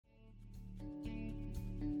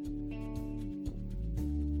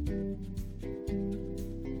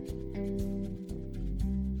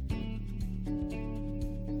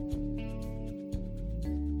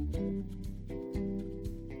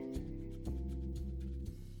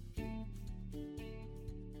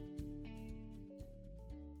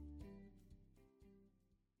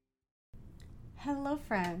Hello,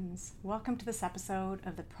 friends. Welcome to this episode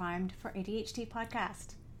of the Primed for ADHD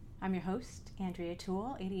podcast. I'm your host, Andrea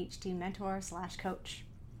Toole, ADHD mentor/coach.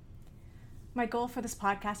 My goal for this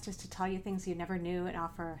podcast is to tell you things you never knew and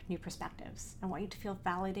offer new perspectives. I want you to feel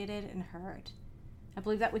validated and heard. I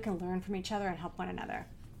believe that we can learn from each other and help one another.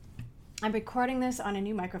 I'm recording this on a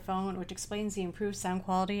new microphone, which explains the improved sound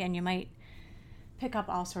quality, and you might pick up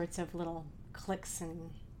all sorts of little clicks and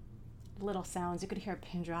little sounds. You could hear a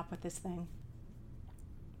pin drop with this thing.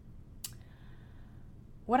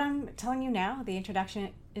 What I'm telling you now, the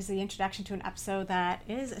introduction to an episode that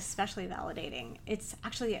is especially validating. It's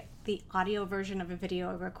actually the audio version of a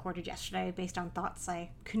video I recorded yesterday based on thoughts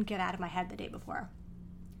I couldn't get out of my head the day before.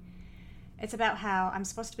 It's about how I'm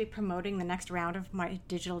supposed to be promoting the next round of my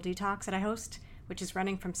digital detox that I host, which is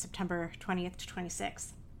running from September 20th to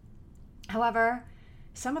 26th. However,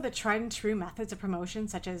 some of the tried and true methods of promotion,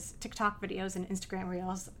 such as TikTok videos and Instagram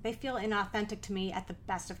Reels, they feel inauthentic to me at the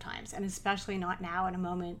best of times, and especially not now in a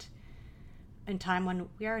moment in time when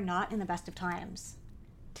we are not in the best of times.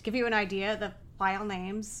 To give you an idea, the file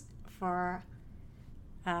names for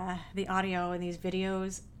the audio in these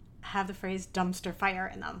videos have the phrase dumpster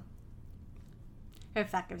fire in them,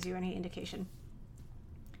 if that gives you any indication.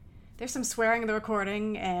 There's some swearing in the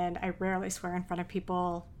recording, and I rarely swear in front of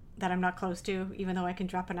people that I'm not close to, even though I can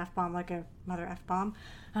drop an F-bomb like a mother F-bomb,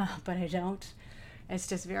 but I don't. It's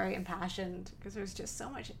just very impassioned because there's just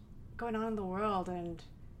so much going on in the world, and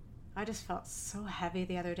I just felt so heavy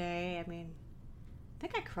the other day. I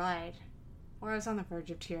think I cried, or I was on the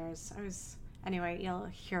verge of tears. Anyway, you'll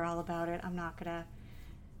hear all about it. I'm not gonna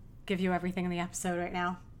give you everything in the episode right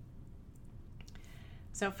now.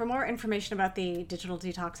 So for more information about the digital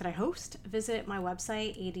detox that I host, visit my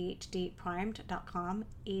website, adhdprimed.com,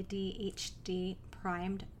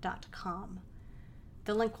 adhdprimed.com.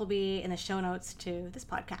 The link will be in the show notes to this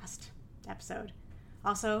podcast episode.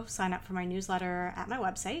 Also, sign up for my newsletter at my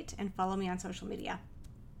website and follow me on social media.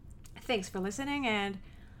 Thanks for listening, and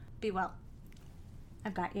be well.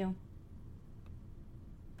 I've got you.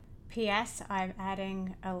 P.S. I'm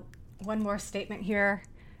adding one more statement here.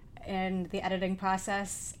 In the editing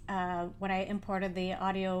process, when I imported the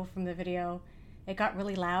audio from the video, it got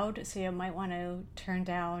really loud, so you might want to turn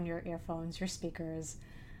down your earphones, your speakers.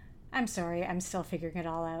 I'm sorry, I'm still figuring it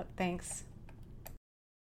all out. Thanks.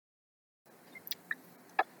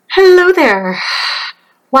 Hello there.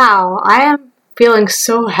 Wow, I am feeling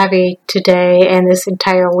so heavy today and this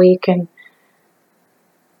entire week, and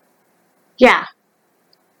yeah,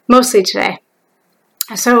 mostly today.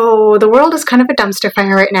 So the world is kind of a dumpster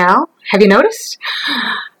fire right now. Have you noticed?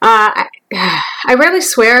 I rarely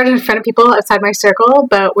swear in front of people outside my circle,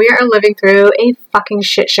 but we are living through a fucking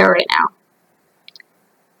shit show right now.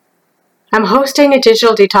 I'm hosting a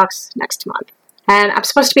digital detox next month, and I'm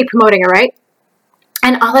supposed to be promoting it, right?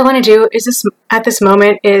 And all I want to do at this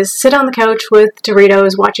moment is sit on the couch with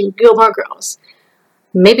Doritos watching Gilmore Girls.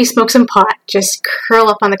 Maybe smoke some pot, just curl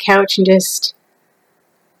up on the couch and just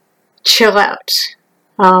chill out.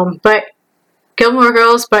 But Gilmore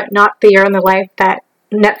Girls, but not the year in the life that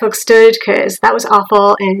Netflix did, because that was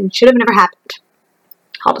awful and should have never happened.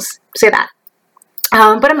 I'll just say that.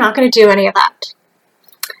 But I'm not going to do any of that.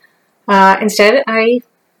 Instead, I'm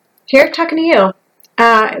here talking to you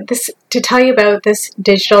to tell you about this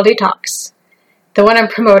digital detox. The one I'm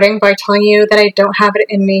promoting by telling you that I don't have it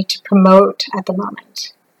in me to promote at the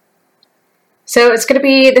moment. So it's going to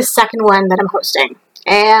be the second one that I'm hosting.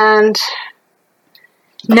 And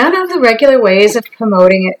none of the regular ways of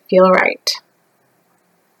promoting it feel right.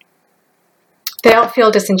 They all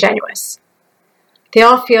feel disingenuous. They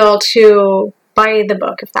all feel too by the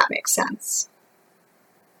book, if that makes sense.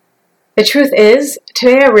 The truth is,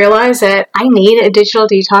 today I realized that I need a digital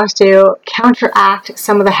detox to counteract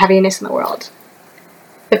some of the heaviness in the world.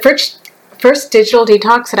 The first digital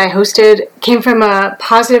detox that I hosted came from a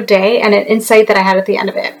positive day and an insight that I had at the end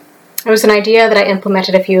of it. It was an idea that I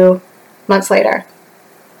implemented a few months later.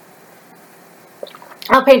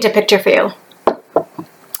 I'll paint a picture for you.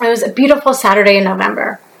 It was a beautiful Saturday in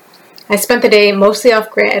November. I spent the day mostly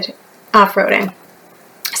off-grid, off-roading.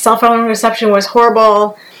 Cell phone reception was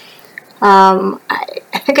horrible. I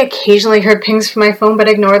think I occasionally heard pings from my phone, but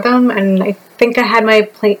ignored them. And I think I had my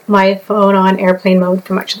phone on airplane mode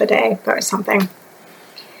for much of the day or something.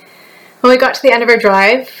 When we got to the end of our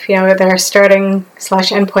drive, their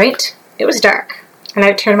starting/end point, it was dark. And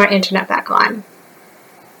I turned my internet back on.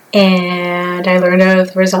 And I learned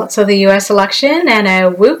of the results of the U.S. election, and I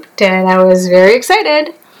whooped, and I was very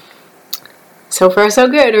excited. So far, so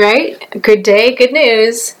good, right? Good day, good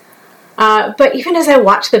news. But even as I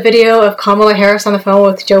watched the video of Kamala Harris on the phone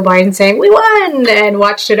with Joe Biden saying, "We won," and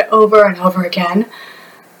watched it over and over again,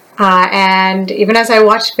 and even as I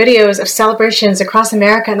watched videos of celebrations across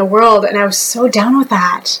America and the world, and I was so down with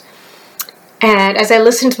that. And as I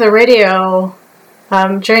listened to the radio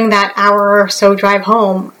during that hour or so drive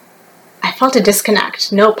home, I felt a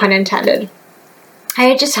disconnect, no pun intended. I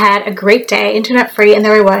had just had a great day, internet free, and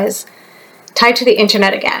there I was, tied to the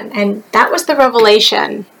internet again. And that was the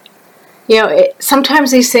revelation.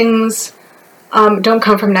 Sometimes these things don't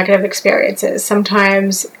come from negative experiences.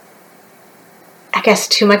 Sometimes, I guess,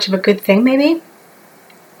 too much of a good thing, maybe.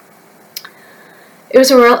 It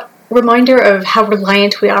was a real reminder of how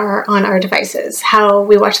reliant we are on our devices, how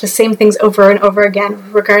we watch the same things over and over again,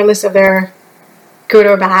 regardless of their good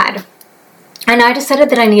or bad. And I decided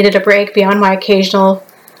that I needed a break beyond my occasional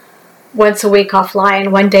once a week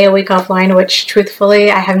offline, one day a week offline, which truthfully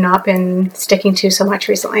I have not been sticking to so much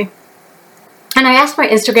recently. And I asked my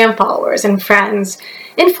Instagram followers and friends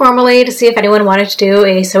informally to see if anyone wanted to do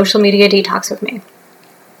a social media detox with me.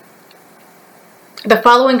 The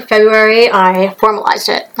following February, I formalized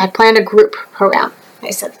it. I planned a group program.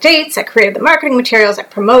 I set the dates, I created the marketing materials, I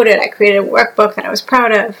promoted, I created a workbook that I was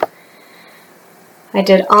proud of. I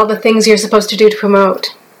did all the things you're supposed to do to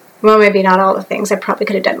promote. Well, maybe not all the things. I probably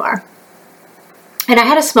could have done more. And I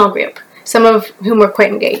had a small group, some of whom were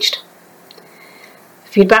quite engaged.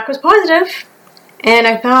 Feedback was positive, and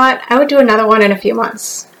I thought I would do another one in a few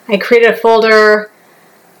months. I created a folder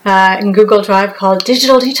in Google Drive called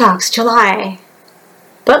Digital Detox July.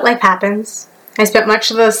 But life happens. I spent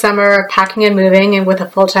much of the summer packing and moving and with a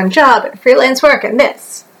full-time job and freelance work and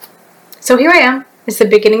this. So here I am. It's the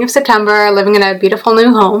beginning of September, living in a beautiful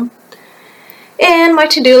new home. And my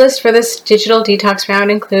to-do list for this digital detox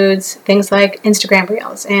round includes things like Instagram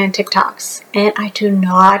Reels and TikToks. And I do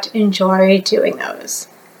not enjoy doing those.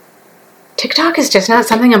 TikTok is just not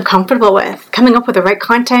something I'm comfortable with. Coming up with the right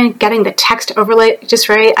content, getting the text overlay just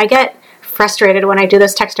right. I get frustrated when I do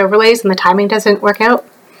those text overlays and the timing doesn't work out.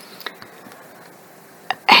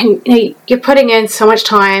 And you're putting in so much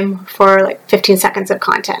time for like 15 seconds of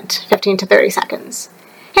content, 15 to 30 seconds.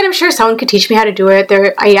 And I'm sure someone could teach me how to do it.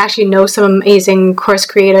 I actually know some amazing course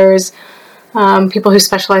creators, people who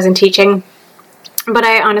specialize in teaching. But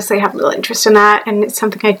I honestly have little interest in that, and it's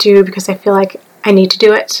something I do because I feel like I need to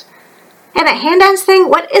do it. And that hand dance thing,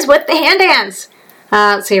 what is with the hand dance?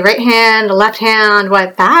 Let's see, right hand, left hand,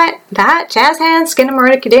 what, that, jazz hand,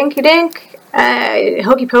 skin-a-murda-ka-dink,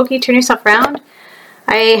 hokey pokey, turn yourself around.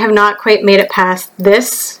 I have not quite made it past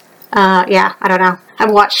this. I don't know.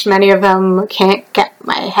 I've watched many of them, can't get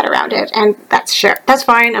my head around it, and that's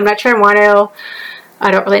fine. I'm not sure I want to.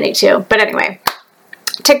 I don't really need to. But anyway,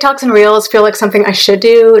 TikToks and Reels feel like something I should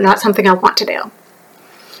do, not something I want to do.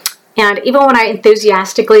 And even when I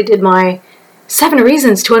enthusiastically did my 7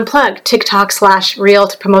 reasons to unplug TikTok/Reel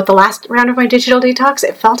to promote the last round of my digital detox,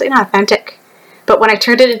 it felt inauthentic. But when I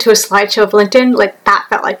turned it into a slideshow of LinkedIn, that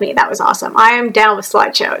felt like me. That was awesome. I am down with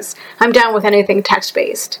slideshows. I'm down with anything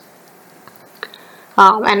text-based.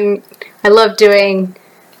 And I love doing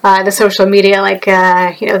the social media,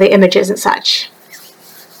 the images and such.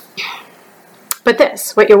 But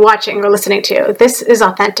this, what you're watching or listening to, this is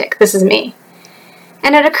authentic. This is me.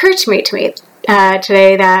 And it occurred to me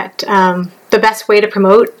today that the best way to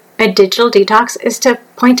promote a digital detox is to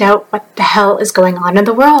point out what the hell is going on in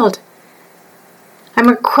the world. I'm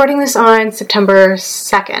recording this on September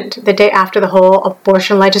 2nd, the day after the whole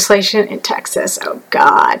abortion legislation in Texas. Oh,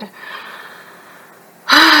 God.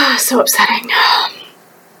 So upsetting.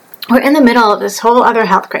 We're in the middle of this whole other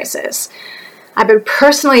health crisis. I've been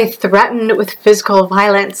personally threatened with physical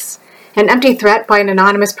violence, an empty threat by an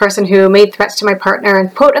anonymous person who made threats to my partner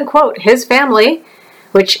and quote-unquote his family,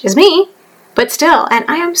 which is me, but still, and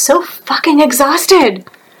I am so fucking exhausted.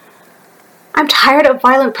 I'm tired of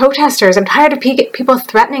violent protesters. I'm tired of people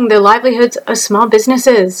threatening the livelihoods of small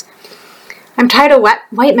businesses. I'm tired of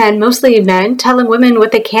white men, mostly men, telling women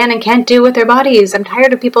what they can and can't do with their bodies. I'm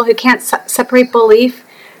tired of people who can't separate belief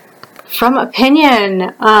from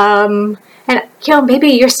opinion. And, maybe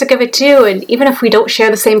you're sick of it too. And even if we don't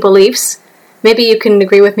share the same beliefs, maybe you can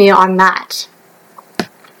agree with me on that.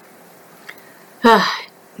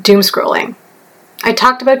 Doom scrolling. I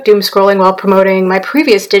talked about doom scrolling while promoting my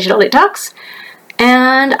previous digital detox,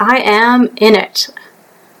 and I am in it.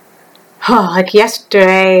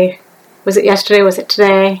 Yesterday. Was it yesterday? Was it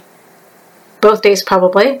today? Both days,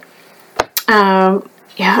 probably. I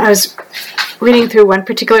was reading through one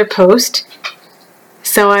particular post,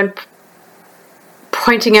 someone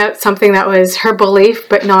pointing out something that was her belief,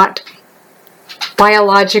 but not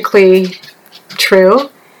biologically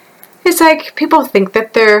true. It's like people think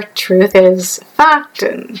that their truth is fact,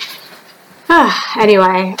 and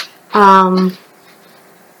anyway,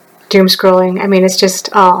 doom scrolling. I mean, it's just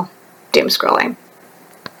all doom scrolling.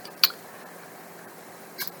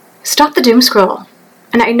 Stop the doom scroll.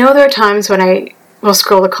 And I know there are times when I will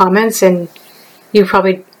scroll the comments, and you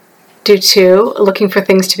probably do too, looking for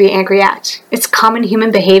things to be angry at. It's common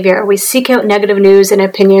human behavior. We seek out negative news and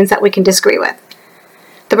opinions that we can disagree with.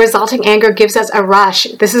 The resulting anger gives us a rush.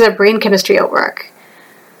 This is our brain chemistry at work.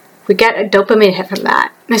 We get a dopamine hit from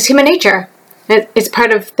that. It's human nature. It's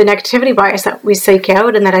part of the negativity bias that we seek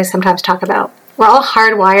out and that I sometimes talk about. We're all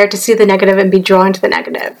hardwired to see the negative and be drawn to the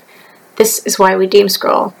negative. This is why we doom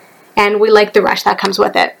scroll. And we like the rush that comes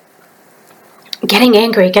with it. Getting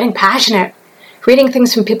angry, getting passionate, reading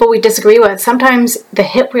things from people we disagree with. Sometimes the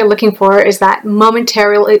hit we're looking for is that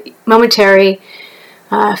momentary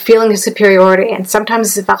feeling of superiority, and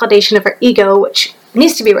sometimes it's a validation of our ego, which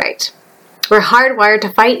needs to be right. We're hardwired to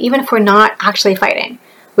fight even if we're not actually fighting.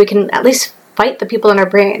 We can at least fight the people in our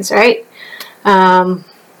brains, right?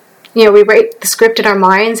 We write the script in our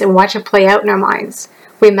minds and watch it play out in our minds.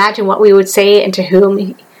 We imagine what we would say and to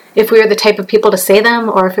whom, if we were the type of people to say them,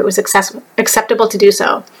 or if it was acceptable to do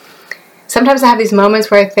so. Sometimes I have these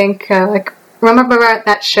moments where I think, remember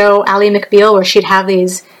that show, Ally McBeal, where she'd have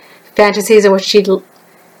these fantasies in which she'd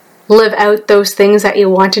live out those things that you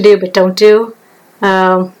want to do but don't do.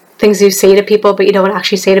 Things you say to people but you don't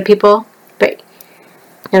actually say to people. But,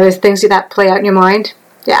 there's things that play out in your mind.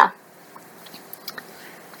 Yeah.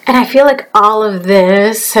 And I feel like all of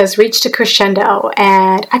this has reached a crescendo,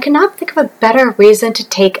 and I cannot think of a better reason to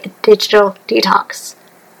take a digital detox.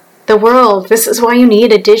 The world, this is why you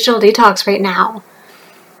need a digital detox right now.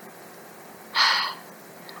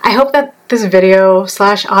 I hope that this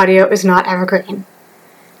video/audio is not evergreen.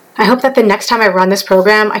 I hope that the next time I run this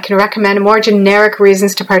program, I can recommend more generic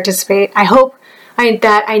reasons to participate. I hope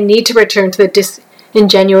that I need to return to the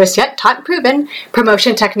disingenuous yet taught and proven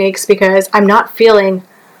promotion techniques, because I'm not feeling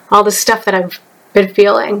all the stuff that I've been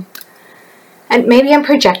feeling. And maybe I'm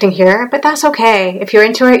projecting here, but that's okay. If you're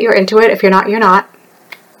into it, you're into it. If you're not, you're not.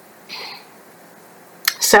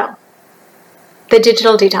 So, the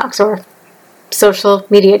digital detox, or social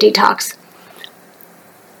media detox.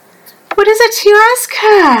 What is it, you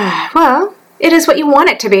ask? Well, it is what you want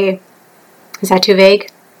it to be. Is that too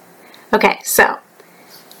vague? Okay, so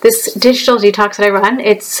this digital detox that I run,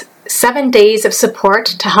 it's 7 days of support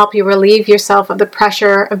to help you relieve yourself of the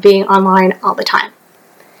pressure of being online all the time.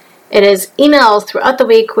 It is emails throughout the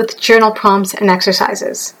week with journal prompts and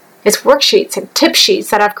exercises. It's worksheets and tip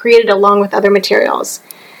sheets that I've created along with other materials.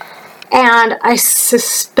 And I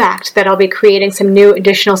suspect that I'll be creating some new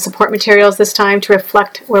additional support materials this time to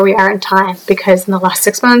reflect where we are in time, because in the last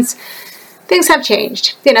 6 months, things have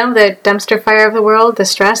changed. The dumpster fire of the world, the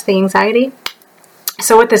stress, the anxiety.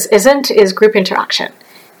 So what this isn't is group interaction.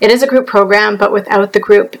 It is a group program, but without the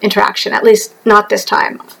group interaction, at least not this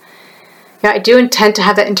time. I do intend to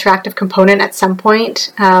have that interactive component at some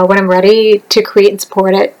point when I'm ready to create and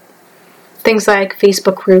support it. Things like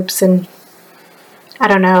Facebook groups and,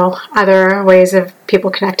 other ways of people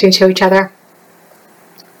connecting to each other.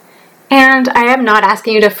 And I am not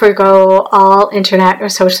asking you to forgo all internet or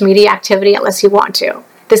social media activity unless you want to.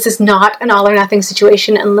 This is not an all or nothing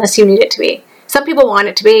situation unless you need it to be. Some people want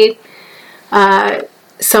it to be.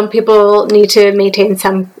 Some people need to maintain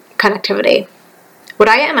some connectivity. What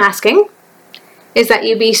I am asking is that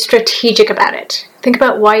you be strategic about it. Think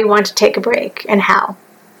about why you want to take a break and how.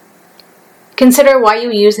 Consider why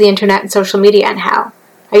you use the internet and social media and how.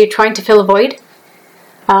 Are you trying to fill a void?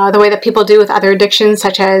 The way that people do with other addictions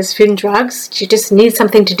such as food and drugs? Do you just need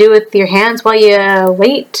something to do with your hands while you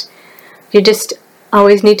wait? You just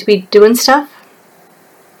always need to be doing stuff?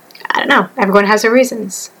 I don't know. Everyone has their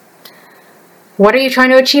reasons. What are you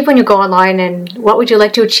trying to achieve when you go online, and what would you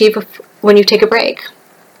like to achieve when you take a break?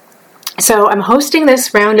 So I'm hosting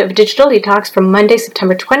this round of digital detox from Monday,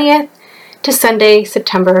 September 20th to Sunday,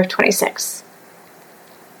 September 26th.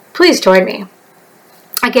 Please join me.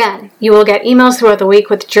 Again, you will get emails throughout the week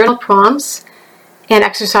with journal prompts and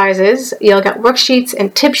exercises. You'll get worksheets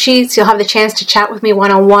and tip sheets. You'll have the chance to chat with me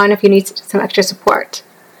one-on-one if you need some extra support.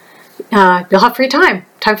 You'll have free time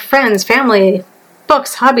for friends, family,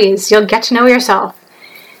 books, hobbies. You'll get to know yourself.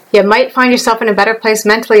 You might find yourself in a better place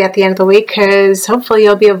mentally at the end of the week, because hopefully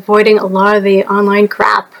you'll be avoiding a lot of the online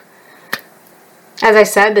crap. As I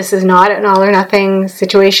said, this is not an all or nothing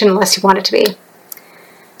situation unless you want it to be.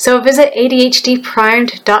 So visit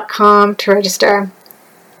ADHDprimed.com to register.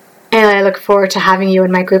 And I look forward to having you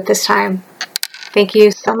in my group this time. Thank you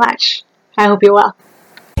so much. I hope you're well.